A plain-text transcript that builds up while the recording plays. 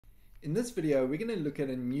In this video, we're going to look at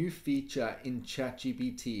a new feature in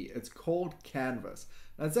ChatGPT. It's called Canvas.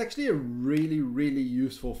 Now, it's actually a really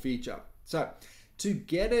useful feature. So to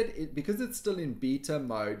get it, because it's still in beta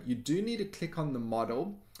mode, you do need to click on the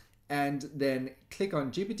model and then click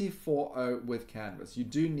on GPT 4.0 with Canvas. You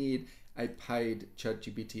do need a paid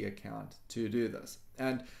ChatGPT account to do this.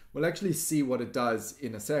 And we'll actually see what it does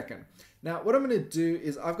in a second. Now, what I'm going to do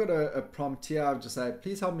is I've got a prompt here. I've just said,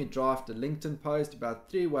 please help me draft a LinkedIn post about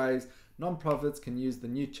 3 ways nonprofits can use the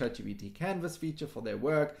new ChatGPT Canvas feature for their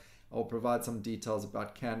work. I'll provide some details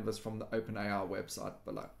about Canvas from the OpenAI website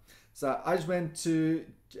below. So I just went to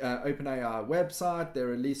OpenAI website, their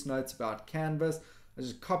release notes about Canvas. I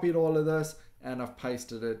just copied all of this and I've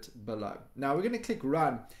pasted it below. Now we're going to click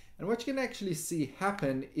run, and what you can actually see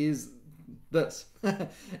happen is this.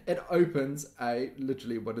 It opens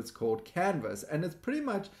literally what it's called Canvas, and it's pretty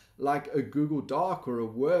much like a Google Doc or a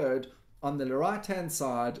Word on the right hand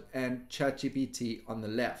side and ChatGPT on the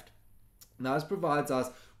left. Now this provides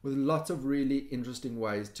us with lots of really interesting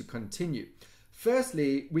ways to continue.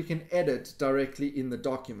 Firstly, we can edit directly in the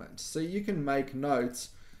document, so you can make notes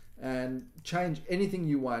and change anything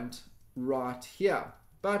you want right here.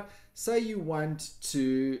 But say you want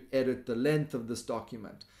to edit the length of this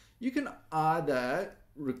document, you can either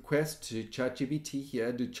request to ChatGPT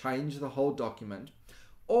here to change the whole document,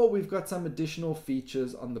 or we've got some additional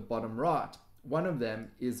features on the bottom right. One of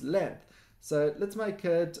them is length. So let's make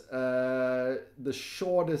it the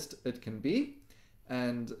shortest it can be.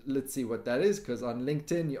 And let's see what that is, because on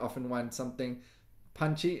LinkedIn, you often want something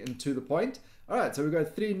punchy and to the point. All right, so we've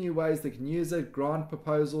got 3 new ways they can use it: grant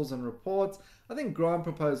proposals and reports. I think grant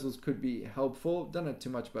proposals could be helpful. Don't know too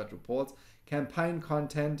much about reports. Campaign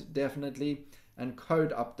content, definitely. And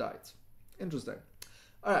code updates. Interesting.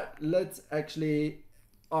 All right, let's actually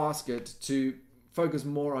ask it to focus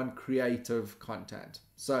more on creative content.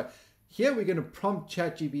 So here we're going to prompt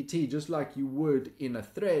ChatGPT, just like you would in a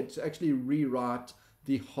thread, to actually rewrite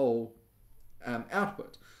the whole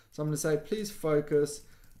output. So I'm going to say, please focus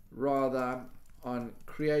rather on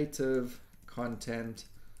creative content,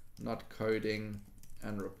 not coding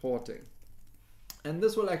and reporting. And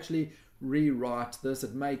this will actually rewrite this.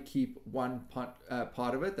 It may keep one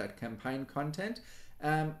part of it, that campaign content.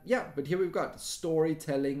 But here we've got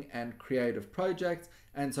storytelling and creative projects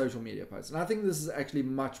and social media posts. And I think this is actually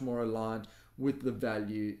much more aligned with the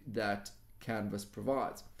value that Canvas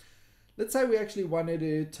provides. Let's say we actually wanted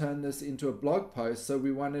to turn this into a blog post, so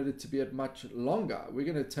we wanted it to be at much longer. We're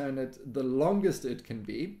going to turn it the longest it can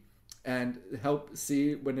be and help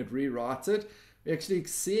see when it rewrites it. We're actually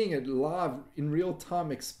seeing it live in real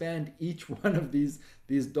time expand each one of these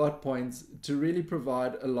dot points to really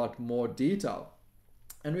provide a lot more detail.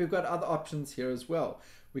 And we've got other options here as well.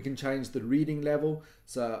 We can change the reading level.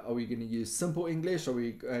 So are we going to use simple English? Are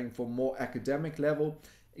we going for more academic level?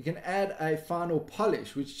 You can add a final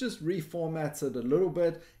polish, which just reformats it a little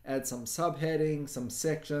bit, add some subheadings, some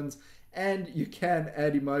sections, and you can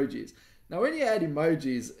add emojis. Now, when you add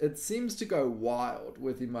emojis, it seems to go wild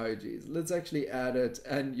with emojis. Let's actually add it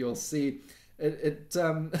and you'll see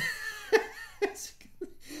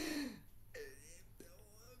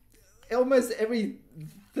almost every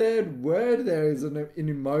third word there is an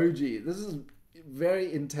emoji. This is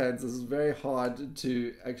very intense. This is very hard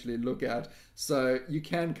to actually look at. So you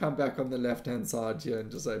can come back on the left hand side here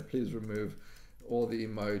and just say, please remove all the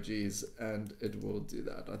emojis, and it will do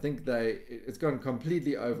that. I think it's gone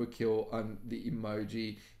completely overkill on the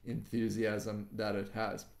emoji enthusiasm that it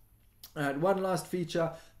has. And one last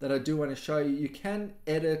feature that I do want to show you, you can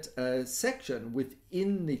edit a section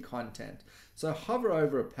within the content. So hover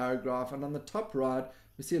over a paragraph, and on the top right,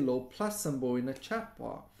 we see a little plus symbol in a chat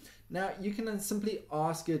bar. Now you can then simply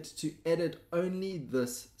ask it to edit only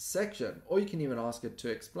this section, or you can even ask it to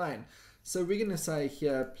explain. So we're going to say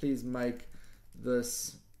here, please make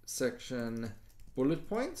this section bullet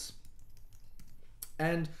points.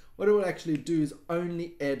 And what it will actually do is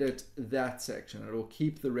only edit that section. It will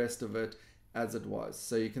keep the rest of it as it was.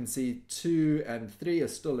 So you can see 2 and 3 are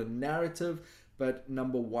still a narrative, but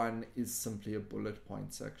number 1 is simply a bullet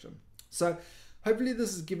point section. So hopefully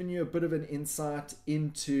this has given you a bit of an insight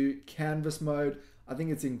into Canvas mode. I think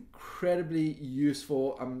it's incredibly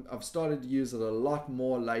useful. I've started to use it a lot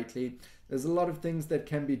more lately. There's a lot of things that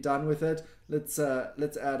can be done with it. Let's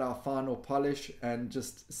add our final polish and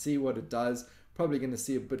just see what it does. Probably going to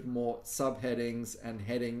see a bit more subheadings and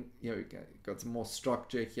heading. Got some more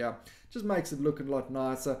structure here. Just makes it look a lot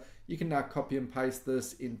nicer. You can now copy and paste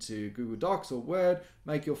this into Google Docs or Word,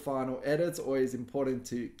 make your final edits. Always important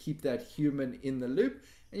to keep that human in the loop,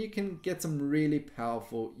 and you can get some really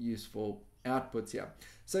powerful, useful outputs here.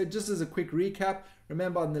 So just as a quick recap,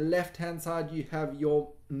 remember on the left hand side you have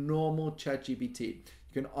your normal ChatGPT. You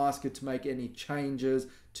can ask it to make any changes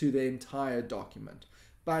to the entire document.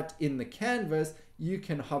 But in the canvas, you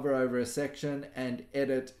can hover over a section and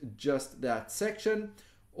edit just that section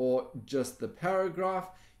or just the paragraph.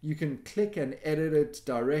 You can click and edit it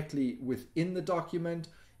directly within the document.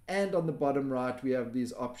 And on the bottom right, we have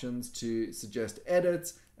these options to suggest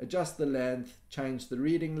edits, adjust the length, change the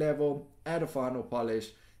reading level, add a final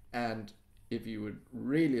polish, and if you would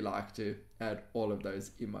really like to, add all of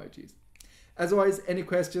those emojis. As always, any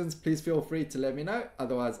questions, please feel free to let me know.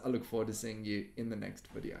 Otherwise, I look forward to seeing you in the next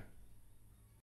video.